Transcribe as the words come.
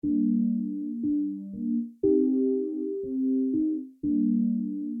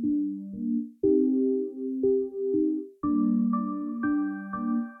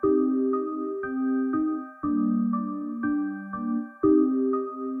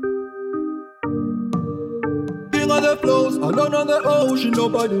King of the flows, alone on the ocean,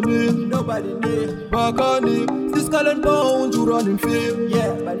 nobody near. Buccuneer, this skull and bones, you run in fear.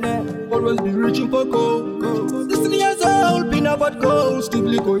 Yeah, ballet. Always be reaching for gold. 16 years old, peanut but gold, still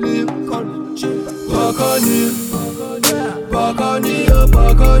live. Call me cheap. Buccuneer, Yeah. Buccuneer,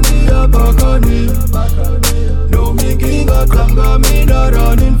 Buccuneer, Buccuneer. No me king of Klanga, me not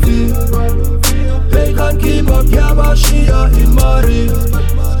running fear. They can't keep up, Yabashia in Mari.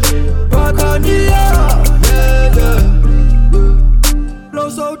 Buccuneer, yeah, yeah. Flow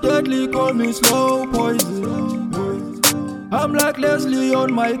so deadly, call me slow poison. I'm like Leslie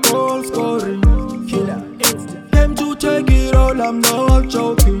on my goal scoring. Killer instant. Came to take it all, I'm not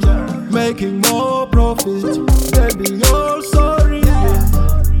joking. Making more profit, baby, you're sorry.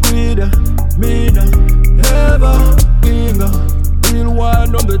 Greeder, meaner, never ginger. Real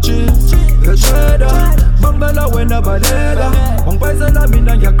one on the cheese, the cheddar. Mambela when I baleda. One person I mean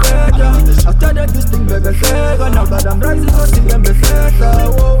on your credit. I started this thing, baby, shake. Now that I'm rising, I sing them the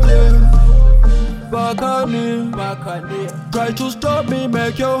oh yeah. Buccuneer, try to stop me,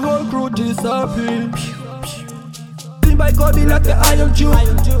 make your whole crew disappear. By Cody like the iron tube.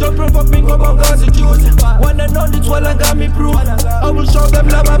 Don't provoke me, go on constitute. One and only twirl and got me proof. I will show them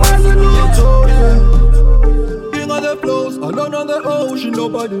love, I'm as a oh yeah. King of the flows, alone on the ocean,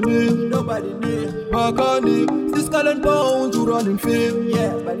 nobody near. Buccuneer, this skull and bones, you run in fear.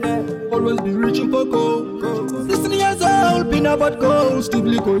 Yeah, ballet. Always be reaching for gold. 16 years old, peanut but gold, still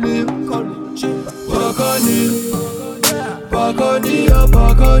live. Call me cheap. Buccuneer, Yeah. Buccuneer,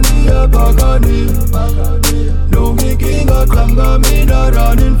 Buccuneer, Buccuneer. No me king of Klanga, me not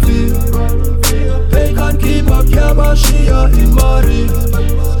running fear. They can't keep up, Yabashia in Mari.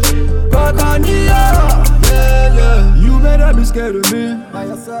 Buccuneer, yeah, yeah. You better be scared of me. By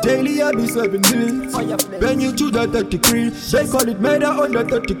yourself. Daily I be serving me. Fire flame. Bend you to the 30 degree. They call it murder on the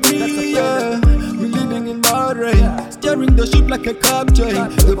 30 degree. Yeah, we living in my rain, steering the ship like a captain.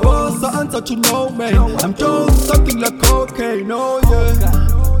 The boss I answer to no man. I'm doing something like cocaine. Oh yeah,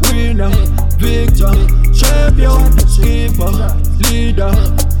 winner, victor, champion, skipper, leader.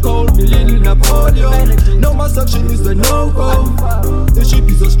 Call me Little Napoleon. No, my section is a no-go. The ship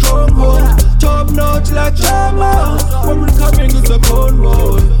is a stronghold, top notch like Jama. When we coming, it's a cold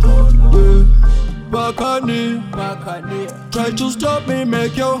war. Yeah. Buccuneer, try to stop me,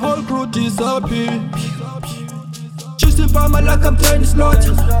 make your whole crew disappear. Chasing farmer like I'm tennis lot.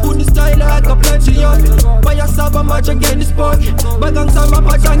 Put the style like a plenty yacht. Buy a saba match and get the spot. Bagang sama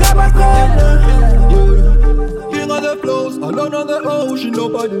patch and never call. King of the flows, alone on the ocean,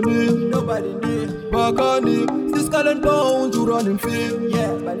 nobody near. Buccuneer, this skull and bones, you run in fear.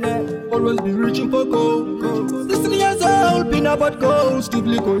 Yeah, ballet. Always be reaching for gold. 16 years old, peanut but gold, still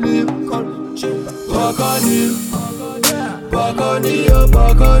live. Call me cheap. Buccuneer, Yeah. Buccuneer,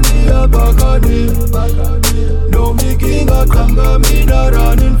 Buccuneer, Buccuneer. No me king of